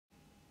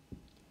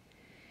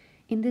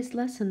In this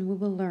lesson, we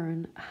will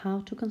learn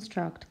how to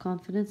construct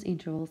confidence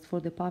intervals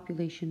for the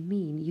population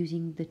mean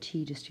using the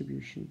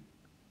t-distribution.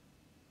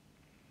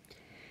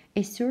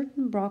 A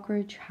certain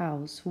brokerage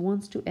house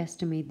wants to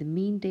estimate the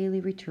mean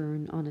daily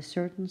return on a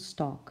certain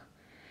stock.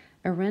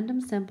 A random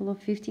sample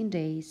of 15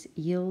 days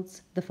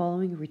yields the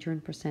following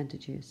return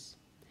percentages: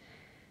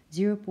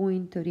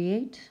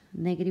 0.38,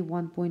 negative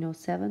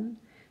 1.07,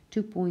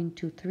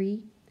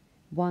 2.23,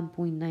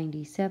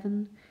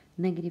 1.97,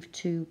 negative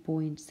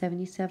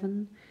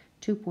 2.77,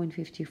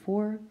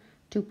 2.54,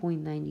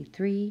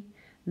 2.93,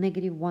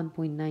 negative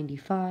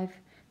 1.95,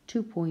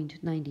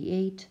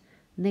 2.98,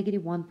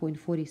 negative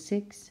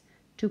 1.46,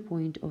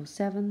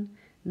 2.07,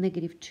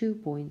 negative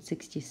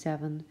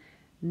 2.67,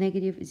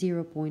 negative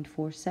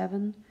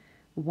 0.47,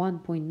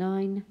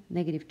 1.9,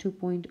 negative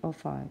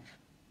 2.05.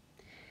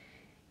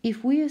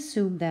 If we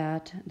assume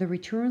that the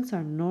returns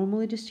are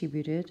normally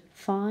distributed,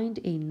 find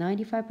a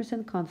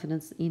 95%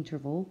 confidence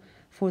interval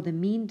for the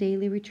mean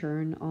daily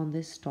return on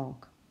this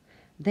stock.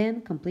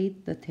 Then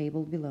complete the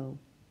table below.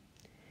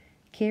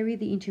 Carry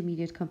the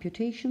intermediate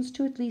computations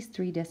to at least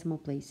 3 decimal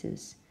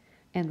places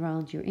and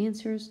round your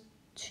answers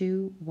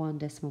to 1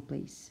 decimal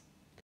place.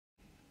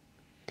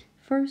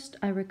 First,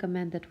 I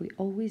recommend that we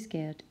always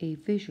get a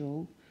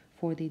visual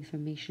for the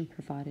information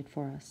provided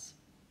for us.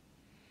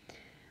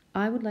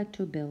 I would like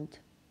to build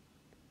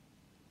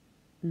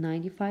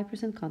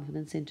 95%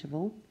 confidence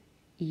interval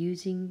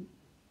using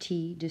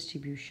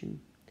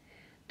t-distribution.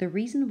 The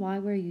reason why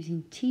we're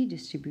using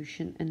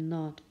t-distribution and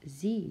not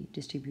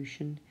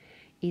z-distribution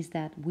is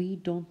that we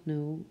don't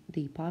know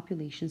the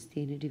population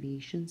standard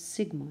deviation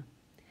sigma.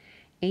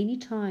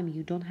 Anytime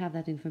you don't have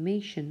that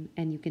information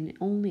and you can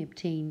only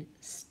obtain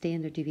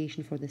standard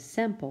deviation for the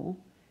sample,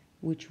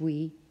 which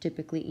we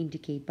typically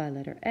indicate by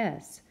letter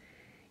S,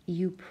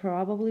 you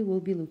probably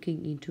will be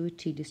looking into a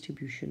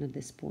t-distribution at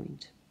this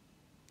point.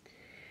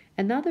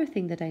 Another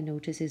thing that I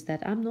notice is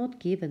that I'm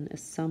not given a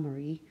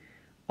summary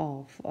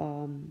of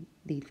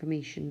the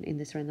information in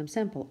this random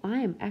sample. I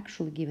am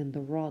actually given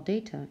the raw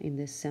data in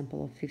this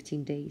sample of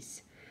 15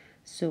 days.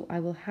 So I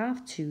will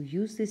have to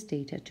use this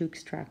data to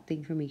extract the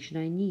information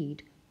I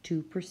need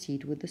to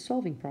proceed with the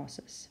solving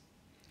process.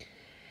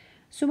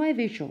 So my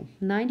visual,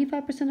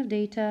 95% of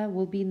data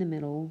will be in the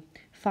middle,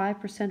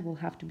 5% will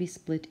have to be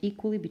split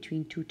equally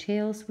between 2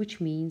 tails, which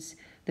means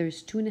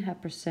there's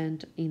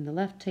 2.5% in the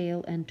left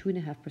tail and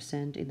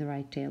 2.5% in the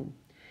right tail.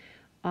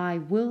 I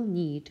will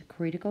need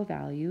critical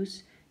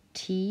values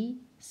t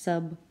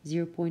sub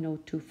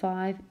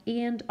 0.025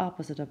 and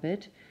opposite of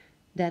it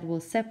that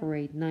will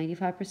separate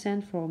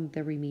 95% from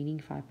the remaining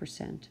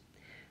 5%.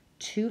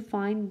 To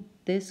find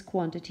this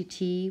quantity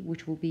t,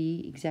 which will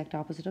be exact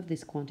opposite of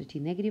this quantity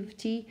negative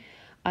t,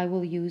 I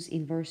will use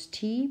inverse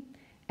t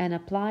and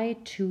apply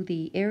it to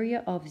the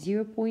area of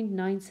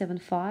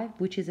 0.975,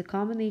 which is a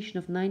combination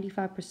of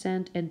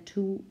 95% and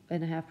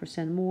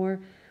 2.5%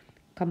 more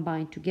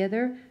combined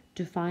together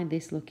to find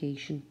this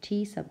location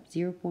t sub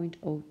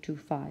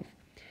 0.025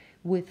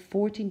 with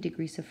 14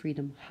 degrees of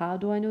freedom. How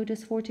do I know it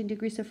is 14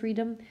 degrees of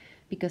freedom?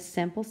 Because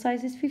sample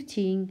size is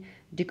 15,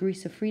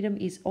 degrees of freedom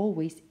is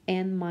always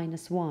n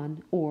minus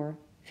 1 or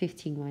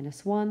 15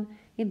 minus 1,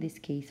 in this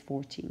case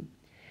 14.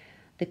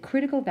 The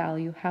critical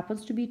value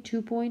happens to be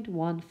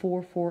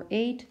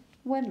 2.1448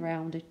 when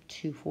rounded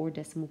to 4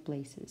 decimal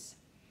places.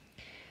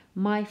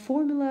 My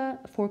formula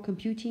for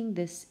computing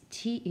this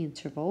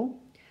t-interval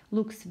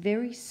looks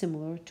very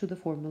similar to the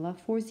formula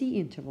for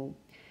z-interval.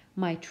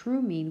 My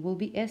true mean will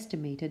be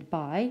estimated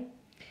by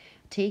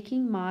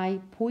taking my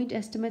point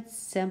estimate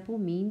sample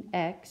mean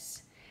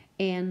x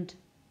and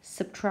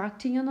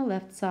subtracting on the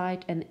left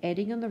side and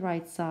adding on the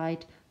right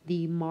side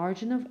the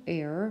margin of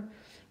error,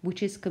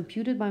 which is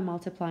computed by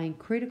multiplying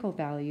critical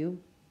value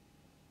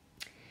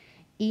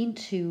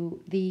into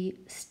the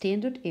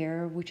standard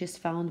error, which is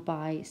found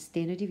by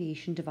standard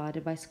deviation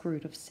divided by square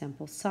root of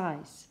sample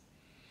size.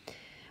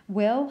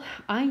 Well,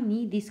 I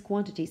need these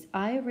quantities.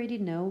 I already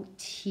know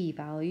t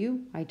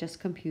value. I just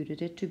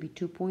computed it to be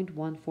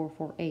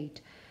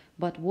 2.1448.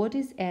 But what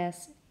is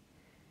s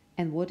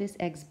and what is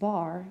x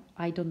bar?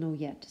 I don't know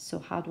yet. So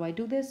how do I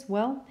do this?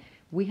 Well,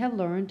 we have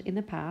learned in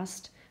the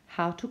past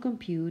how to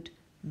compute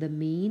the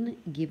mean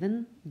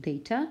given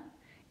data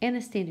and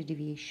a standard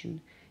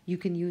deviation. You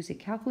can use a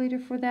calculator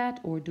for that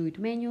or do it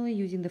manually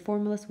using the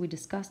formulas we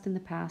discussed in the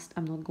past.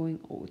 I'm not going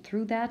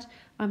through that.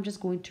 I'm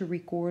just going to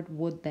record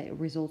what the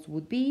results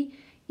would be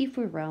if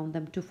we round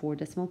them to 4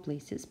 decimal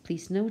places.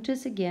 Please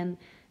notice again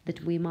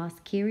that we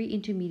must carry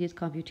intermediate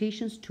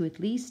computations to at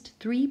least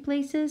 3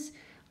 places.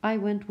 I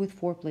went with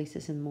 4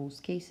 places in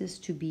most cases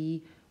to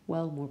be,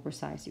 well, more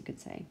precise, you could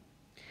say.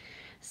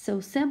 So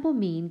sample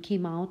mean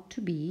came out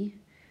to be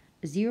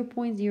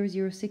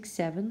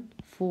 0.0067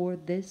 for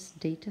this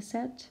data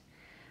set.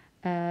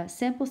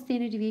 Sample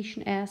standard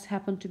deviation S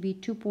happened to be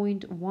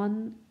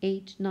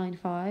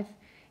 2.1895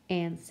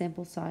 and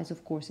sample size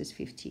of course is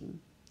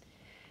 15.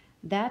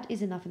 That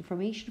is enough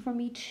information for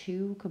me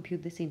to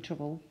compute this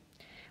interval.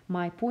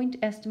 My point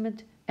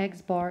estimate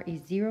x bar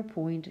is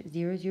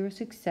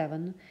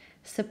 0.0067.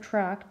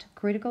 subtract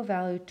critical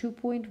value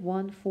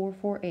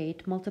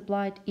 2.1448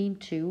 multiplied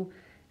into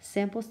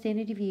sample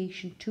standard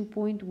deviation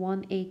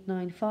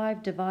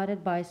 2.1895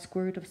 divided by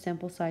square root of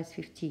sample size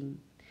 15.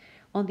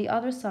 On the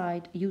other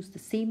side, use the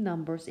same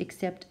numbers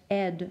except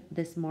add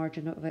this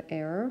margin of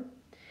error.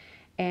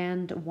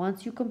 And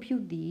once you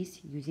compute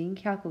these using a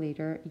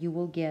calculator, you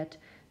will get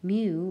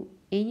mu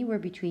anywhere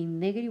between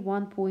negative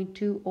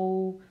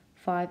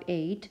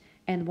 1.2058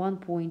 and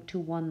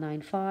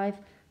 1.2195.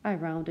 I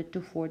rounded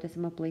to 4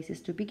 decimal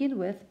places to begin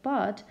with,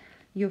 but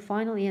your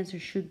final answer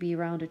should be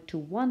rounded to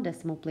 1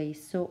 decimal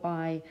place, so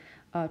I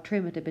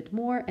trim it a bit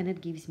more, and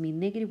it gives me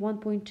negative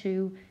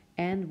 1.2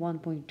 and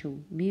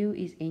 1.2. Mu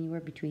is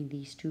anywhere between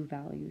these two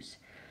values.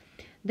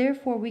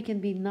 Therefore, we can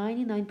be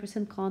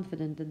 99%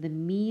 confident that the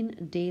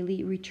mean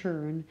daily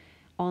return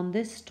on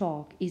this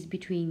stock is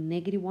between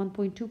negative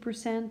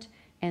 1.2%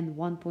 and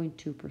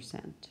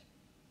 1.2%.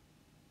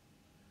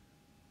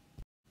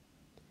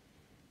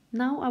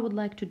 Now I would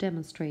like to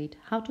demonstrate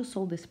how to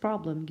solve this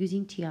problem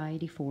using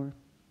TI-84.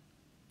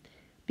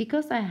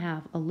 Because I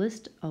have a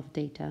list of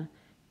data,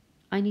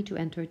 I need to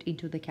enter it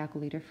into the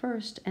calculator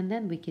first, and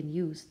then we can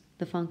use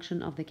the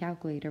function of the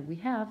calculator we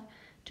have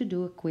to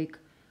do a quick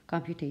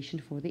computation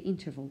for the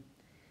interval.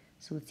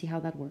 So let's see how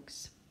that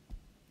works.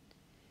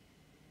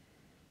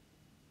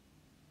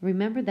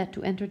 Remember that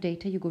to enter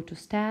data, you go to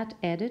Stat,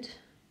 Edit,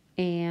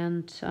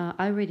 and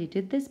I already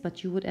did this,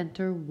 but you would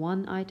enter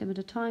one item at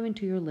a time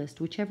into your list,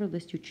 whichever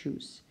list you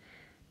choose.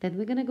 Then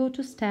we're going to go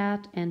to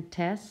Stat and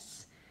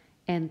Tests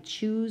and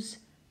choose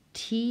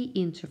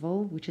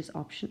T-Interval, which is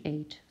option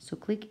 8. So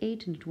click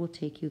 8 and it will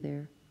take you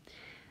there.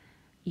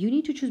 You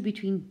need to choose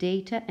between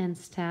data and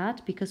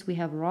stat. Because we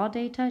have raw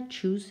data,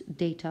 choose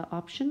data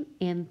option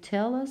and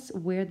tell us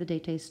where the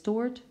data is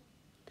stored.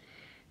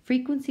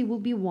 Frequency will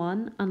be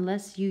 1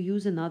 unless you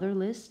use another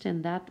list,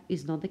 and that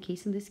is not the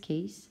case in this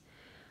case.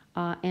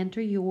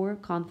 Enter your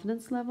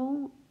confidence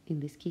level, in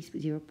this case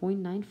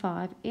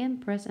 0.95, and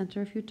press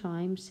enter a few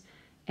times.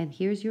 And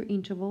here's your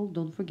interval.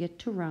 Don't forget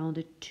to round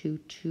it to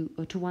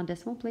 1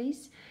 decimal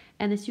place.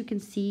 And as you can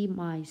see,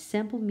 my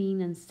sample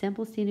mean and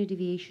sample standard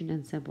deviation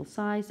and sample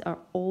size are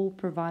all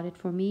provided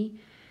for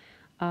me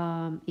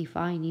if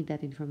I need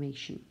that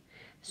information.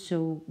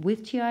 So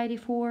with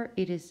TI-84,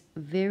 it is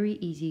very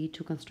easy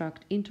to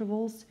construct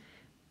intervals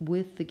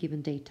with the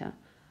given data.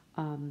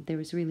 There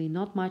is really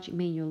not much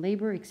manual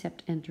labor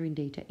except entering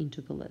data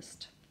into the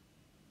list.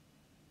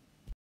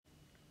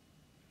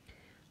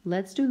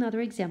 Let's do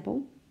another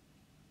example.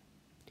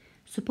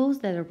 Suppose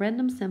that a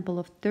random sample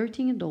of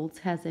 13 adults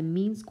has a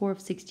mean score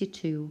of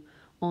 62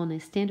 on a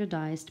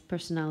standardized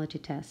personality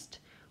test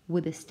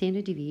with a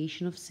standard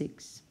deviation of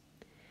 6.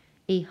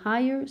 A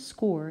higher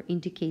score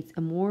indicates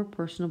a more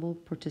personable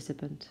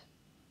participant.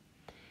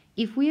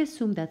 If we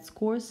assume that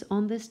scores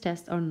on this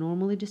test are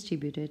normally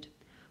distributed,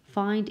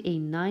 find a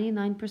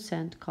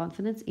 99%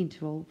 confidence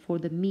interval for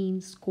the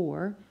mean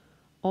score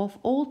of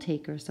all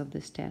takers of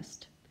this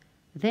test.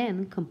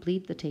 Then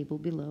complete the table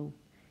below.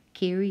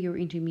 Carry your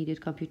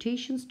intermediate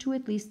computations to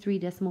at least 3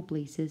 decimal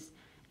places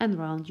and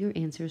round your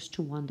answers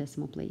to 1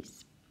 decimal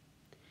place.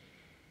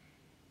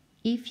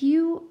 If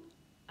you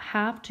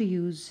have to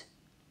use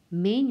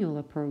manual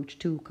approach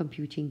to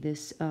computing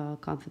this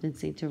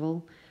confidence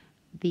interval,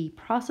 the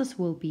process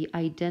will be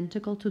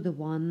identical to the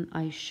one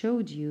I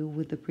showed you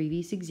with the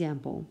previous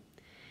example,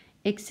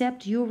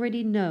 except you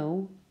already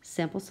know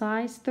sample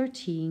size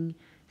 13,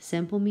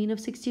 sample mean of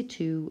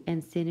 62,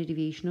 and standard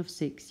deviation of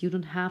 6. You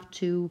don't have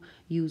to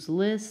use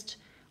list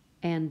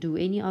and do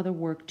any other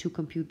work to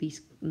compute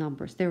these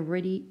numbers. They're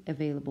already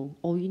available.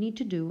 All you need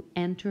to do,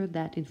 enter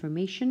that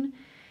information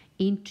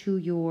into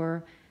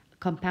your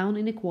compound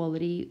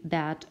inequality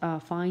that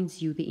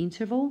finds you the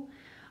interval.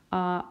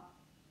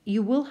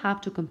 You will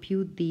have to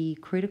compute the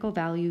critical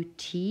value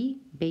t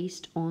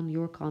based on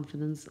your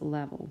confidence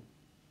level.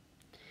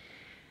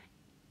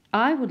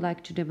 I would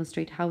like to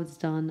demonstrate how it's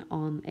done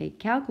on a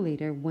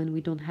calculator when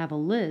we don't have a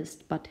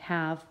list but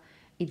have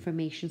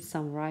information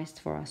summarized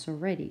for us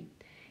already.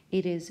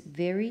 It is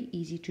very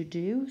easy to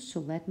do, so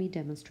let me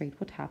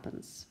demonstrate what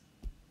happens.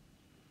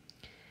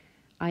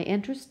 I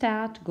enter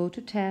stat, go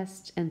to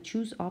test, and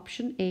choose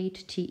option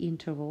 8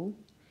 T-interval.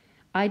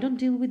 I don't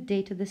deal with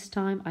data this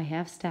time, I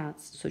have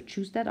stats, so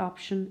choose that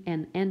option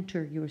and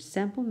enter your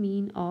sample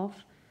mean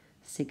of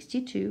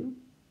 62.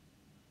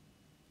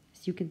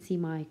 As you can see,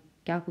 my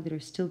calculator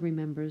still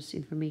remembers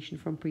information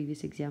from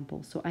previous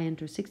examples. So I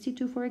enter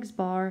 62 for X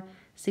bar,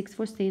 6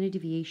 for standard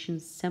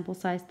deviations, sample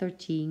size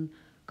 13,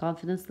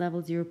 confidence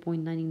level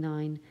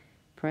 0.99.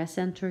 Press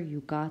enter,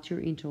 you got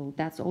your interval.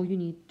 That's all you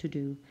need to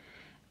do.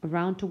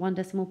 Round to 1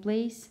 decimal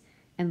place,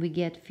 and we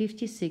get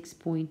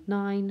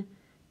 56.9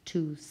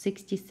 to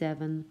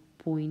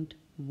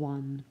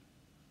 67.1.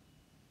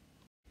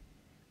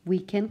 We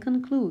can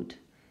conclude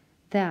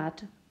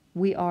that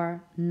we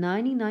are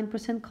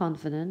 99%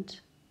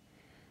 confident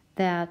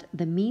that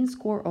the mean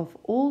score of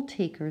all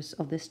takers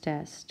of this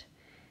test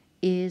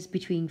is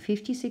between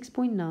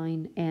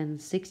 56.9 and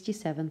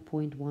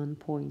 67.1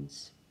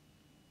 points.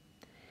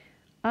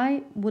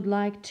 I would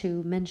like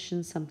to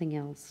mention something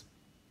else.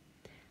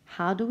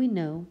 How do we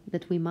know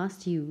that we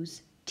must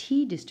use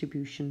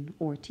t-distribution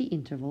or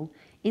t-interval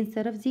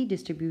instead of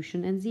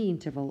z-distribution and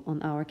z-interval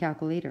on our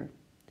calculator?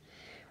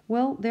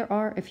 Well, there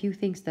are a few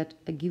things that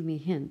give me a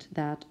hint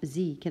that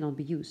z cannot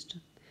be used.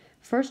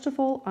 First of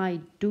all,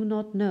 I do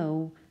not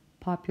know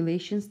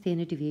population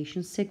standard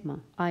deviation sigma.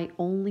 I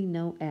only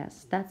know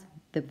S. That's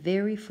the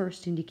very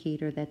first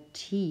indicator that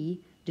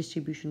t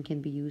distribution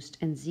can be used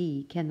and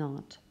z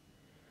cannot.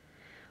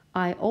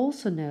 I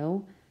also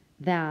know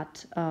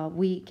that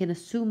we can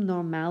assume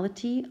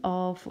normality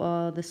of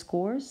the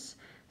scores.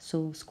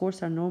 So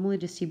scores are normally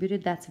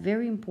distributed. That's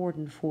very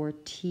important for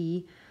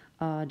t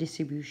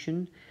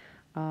distribution.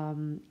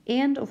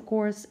 And of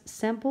course,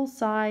 sample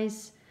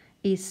size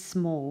is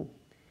small.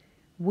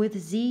 With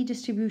z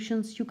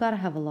distributions, you gotta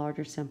have a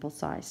larger sample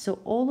size. So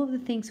all of the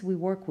things we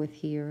work with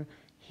here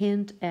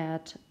hint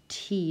at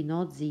t,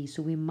 not z.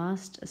 So we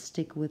must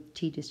stick with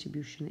t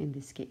distribution in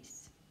this case.